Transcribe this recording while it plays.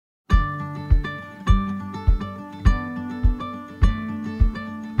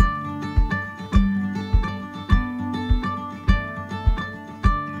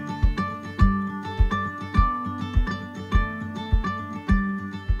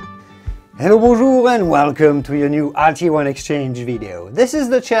Hello, bonjour and welcome to your new RT1 Exchange video. This is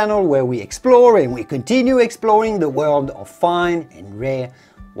the channel where we explore and we continue exploring the world of fine and rare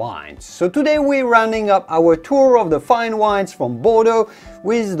wines. So today we're rounding up our tour of the fine wines from Bordeaux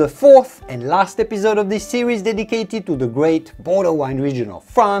with the fourth and last episode of this series dedicated to the great Bordeaux wine region of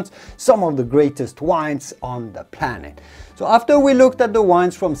France, some of the greatest wines on the planet. So after we looked at the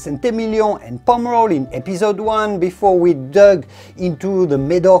wines from Saint-Emilion and Pomerol in episode 1, before we dug into the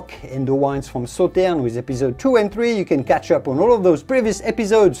Medoc and the wines from Sauternes with episode 2 and 3, you can catch up on all of those previous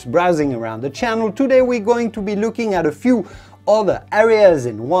episodes browsing around the channel. Today we're going to be looking at a few other areas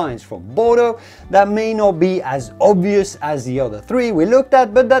and wines from Bordeaux that may not be as obvious as the other three we looked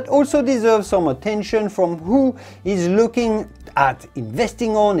at, but that also deserve some attention from who is looking at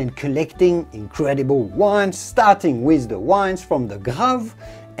investing on and collecting incredible wines, starting with the wines from the Graves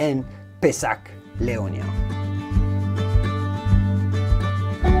and Péssac-Léognan.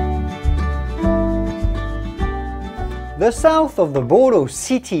 The south of the Bordeaux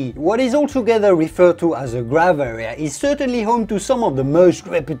city, what is altogether referred to as a Graves area, is certainly home to some of the most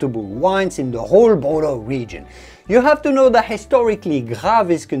reputable wines in the whole Bordeaux region. You have to know that historically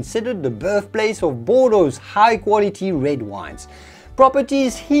Graves is considered the birthplace of Bordeaux's high-quality red wines.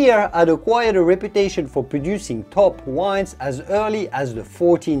 Properties here had acquired a reputation for producing top wines as early as the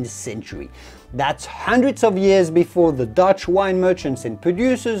 14th century. That's hundreds of years before the Dutch wine merchants and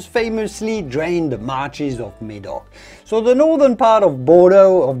producers famously drained the marshes of Medoc. So the northern part of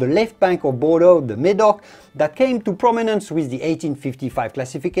Bordeaux, of the left bank of Bordeaux, the Medoc, that came to prominence with the 1855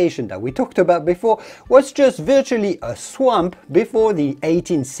 classification that we talked about before, was just virtually a swamp before the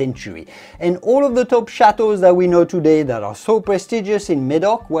 18th century. And all of the top chateaux that we know today that are so prestigious in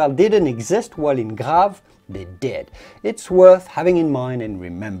Medoc, well, didn't exist, while in Graves they did. It's worth having in mind and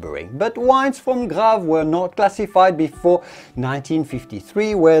remembering. But wines from Graves were not classified before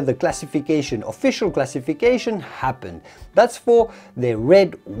 1953, where the official classification happened. That's for their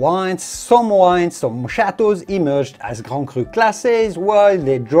red wines. Some chateaux emerged as Grand Cru Classés, while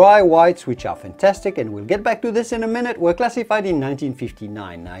their dry whites, which are fantastic, and we'll get back to this in a minute, were classified in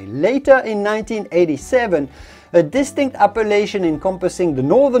 1959. Now, later in 1987, a distinct appellation encompassing the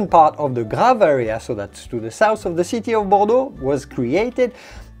northern part of the Graves area, so that's to the south of the city of Bordeaux, was created,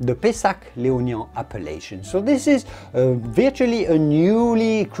 the Péssac-Léognan appellation. So this is virtually a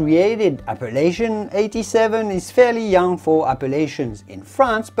newly created appellation. 87 is fairly young for appellations in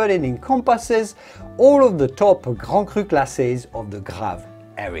France, but it encompasses all of the top Grand Cru Classés of the Graves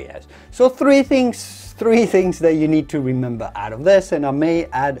areas. So three things that you need to remember out of this, and I may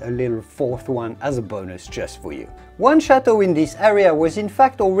add a little fourth one as a bonus just for you. One chateau in this area was in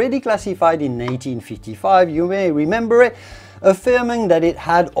fact already classified in 1855, you may remember it, affirming that it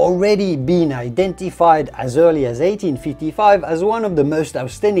had already been identified as early as 1855 as one of the most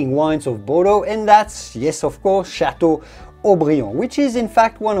outstanding wines of Bordeaux, and that's, yes of course, Chateaus, which is in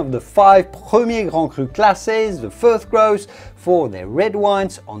fact one of the 5 Premier Grand Cru Classés, the first growth for their red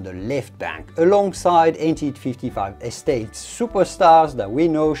wines on the left bank, alongside 1855 estates superstars that we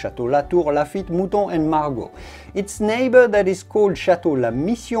know, Chateau Latour, Lafitte, Mouton and Margaux. Its neighbor that is called Chateau La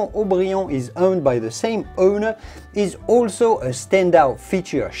Mission-Aubryon is owned by the same owner, is also a standout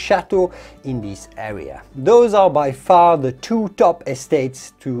feature chateau in this area. Those are by far the 2 top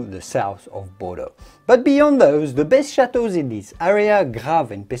estates to the south of Bordeaux. But beyond those, the best chateaux in this area,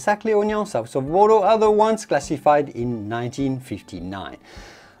 Graves and Péssac-Léognan, south of Bordeaux, are the ones classified in 1959.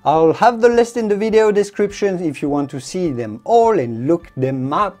 I'll have the list in the video description if you want to see them all and look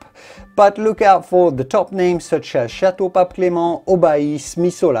them up, but look out for the top names such as Chateau Pape-Clement, Aubaïs,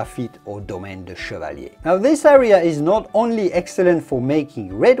 Misseau Lafitte or Domaine de Chevalier. Now this area is not only excellent for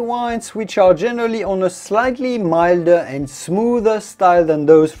making red wines, which are generally on a slightly milder and smoother style than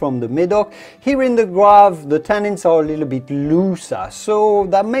those from the Medoc. Here in the Graves the tannins are a little bit looser, so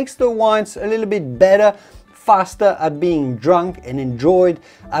that makes the wines a little bit better, faster at being drunk and enjoyed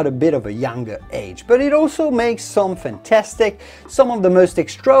at a bit of a younger age. But it also makes some of the most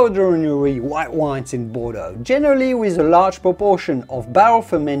extraordinary white wines in Bordeaux, generally with a large proportion of barrel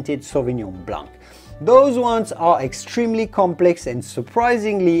fermented Sauvignon Blanc. Those ones are extremely complex and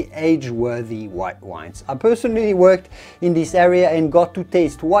surprisingly age-worthy white wines. I personally worked in this area and got to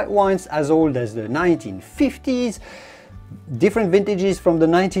taste white wines as old as the 1950s, different vintages from the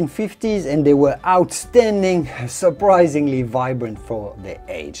 1950s, and they were outstanding, surprisingly vibrant for their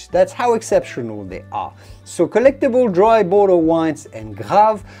age. That's how exceptional they are. So collectible dry Bordeaux wines and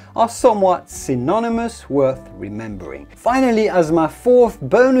Graves are somewhat synonymous, worth remembering. Finally, as my fourth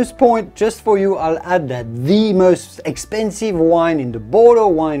bonus point, just for you, I'll add that the most expensive wine in the Bordeaux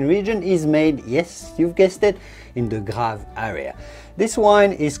wine region is made, yes, you've guessed it, in the Graves area. This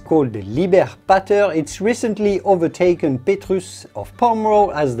wine is called the Liber Pater. It's recently overtaken Petrus of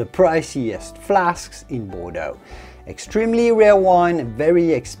Pomerol as the priciest flasks in Bordeaux. Extremely rare wine,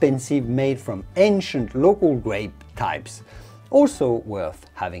 very expensive, made from ancient local grape types. Also worth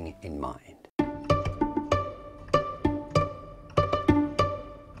having in mind.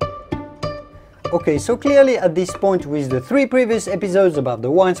 Okay, so clearly at this point, with the 3 previous episodes about the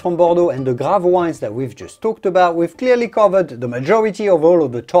wines from Bordeaux and the Graves wines that we've just talked about, we've clearly covered the majority of all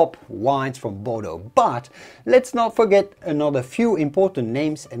of the top wines from Bordeaux. But let's not forget another few important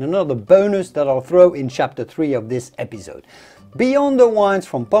names and another bonus that I'll throw in chapter 3 of this episode. Beyond the wines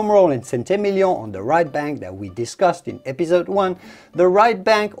from Pomerol and Saint-Emilion on the right bank that we discussed in episode 1, the right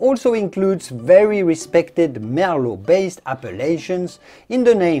bank also includes very respected Merlot-based appellations in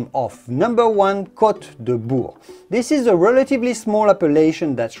the name of number 1 Côte de Bourg. This is a relatively small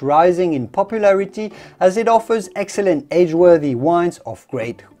appellation that's rising in popularity as it offers excellent age-worthy wines of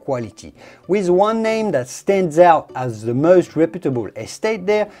great quality, with one name that stands out as the most reputable estate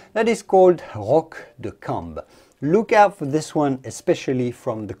there, that is called Roque de Cambre. Look out for this one, especially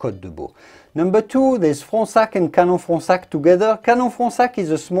from the Côte de Bourg. Number 2, there's Fronsac and Canon-Fronsac together. Canon-Fronsac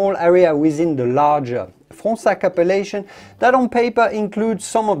is a small area within the larger Fronsac appellation that on paper includes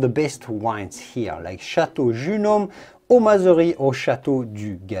some of the best wines here, like Chateau Junome, Aumazerie or Chateau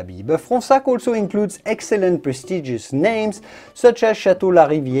du Gaby. But Fronsac also includes excellent prestigious names such as Chateau La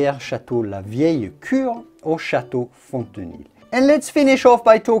Rivière, Chateau La Vieille Cure or Chateau Fontenil. And let's finish off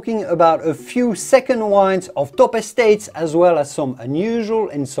by talking about a few second wines of top estates, as well as some unusual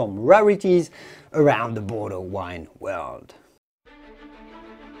and some rarities around the Bordeaux wine world.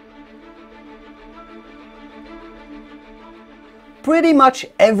 Pretty much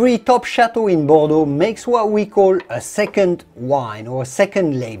every top chateau in Bordeaux makes what we call a second wine or a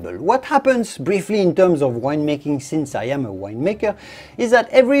second label. What happens briefly in terms of winemaking, since I am a winemaker, is that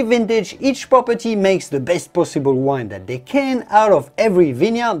every vintage, each property makes the best possible wine that they can out of every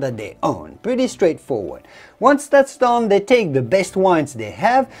vineyard that they own. Pretty straightforward. Once that's done, they take the best wines they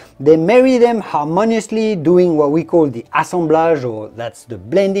have, they marry them harmoniously, doing what we call the assemblage, or that's the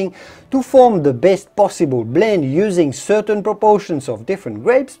blending, to form the best possible blend using certain proportions of different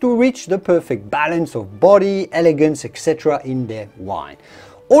grapes to reach the perfect balance of body, elegance, etc. in their wine.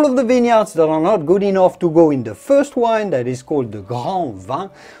 All of the vineyards that are not good enough to go in the first wine, that is called the Grand Vin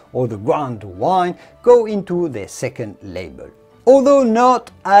or the Grand Wine, go into their second label. Although not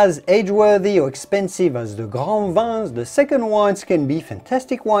as age-worthy or expensive as the Grand Vins, the second wines can be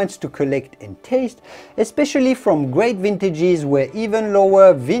fantastic wines to collect and taste, especially from great vintages where even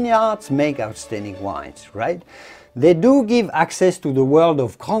lower vineyards make outstanding wines, right? They do give access to the world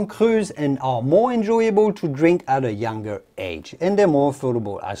of Grand Crus and are more enjoyable to drink at a younger age, and they're more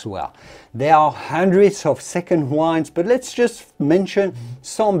affordable as well. There are hundreds of second wines, but let's just mention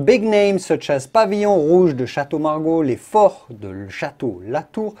some big names such as Pavillon Rouge de Château Margaux, les Forts de Château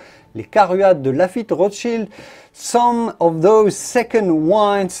Latour, les Caruades de Lafite Rothschild. Some of those second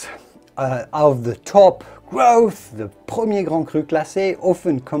wines of the top growth, the Premier Grand Cru Classé,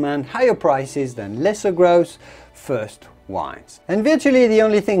 often command higher prices than lesser growth first wines. And virtually the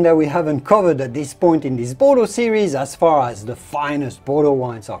only thing that we haven't covered at this point in this Bordeaux series as far as the finest Bordeaux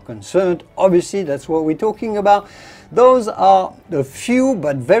wines are concerned, obviously that's what we're talking about. Those are the few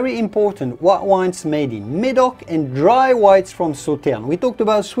but very important white wines made in Medoc and dry whites from Sauternes. We talked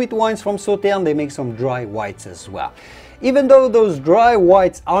about sweet wines from Sauternes, they make some dry whites as well. Even though those dry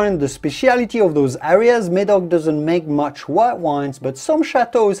whites aren't the speciality of those areas, Medoc doesn't make much white wines, but some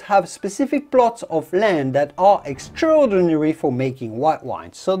chateaus have specific plots of land that are extraordinary for making white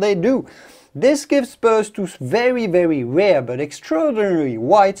wines, so they do. This gives birth to very, very rare but extraordinary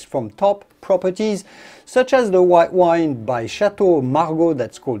whites from top properties, such as the white wine by Chateau Margaux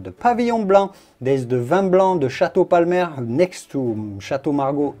that's called the Pavillon Blanc. There's the Vin Blanc de Chateau Palmer next to Chateau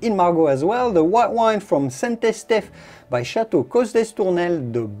Margaux in Margaux as well. The white wine from Saint-Estèphe by Chateau Cos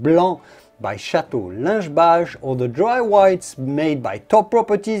d'Estournel, the Blanc by Chateau Lingebage, or the dry whites made by top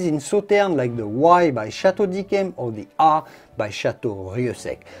properties in Sauternes like the Y by Chateau d'Yquem or the A by Chateau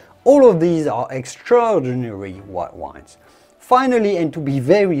Rieussec. All of these are extraordinary white wines. Finally, and to be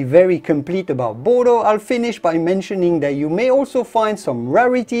very, very complete about Bordeaux, I'll finish by mentioning that you may also find some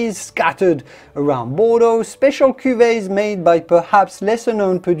rarities scattered around Bordeaux, special cuvées made by perhaps lesser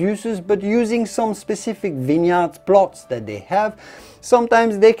known producers but using some specific vineyard plots that they have.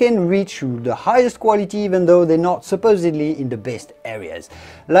 Sometimes they can reach the highest quality even though they're not supposedly in the best areas.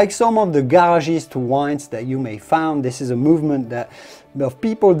 Like some of the garagiste wines that you may find. This is a movement of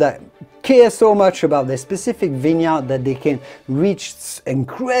people that care so much about their specific vineyard that they can reach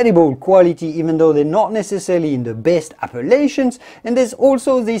incredible quality even though they're not necessarily in the best appellations. And there's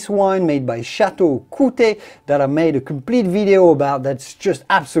also this wine made by Chateaus that I made a complete video about. That's just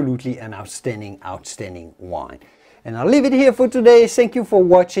absolutely an outstanding wine. And I'll leave it here for today. Thank you for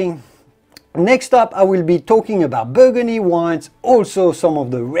watching. Next up, I will be talking about Burgundy wines, also some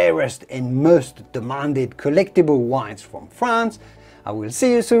of the rarest and most demanded collectible wines from France. I will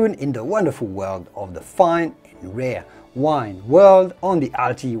see you soon in the wonderful world of the fine and rare wine world on the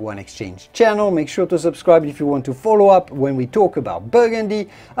Alti Wine Exchange channel. Make sure to subscribe if you want to follow up when we talk about Burgundy.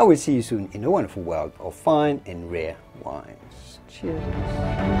 I will see you soon in the wonderful world of fine and rare wines. Cheers.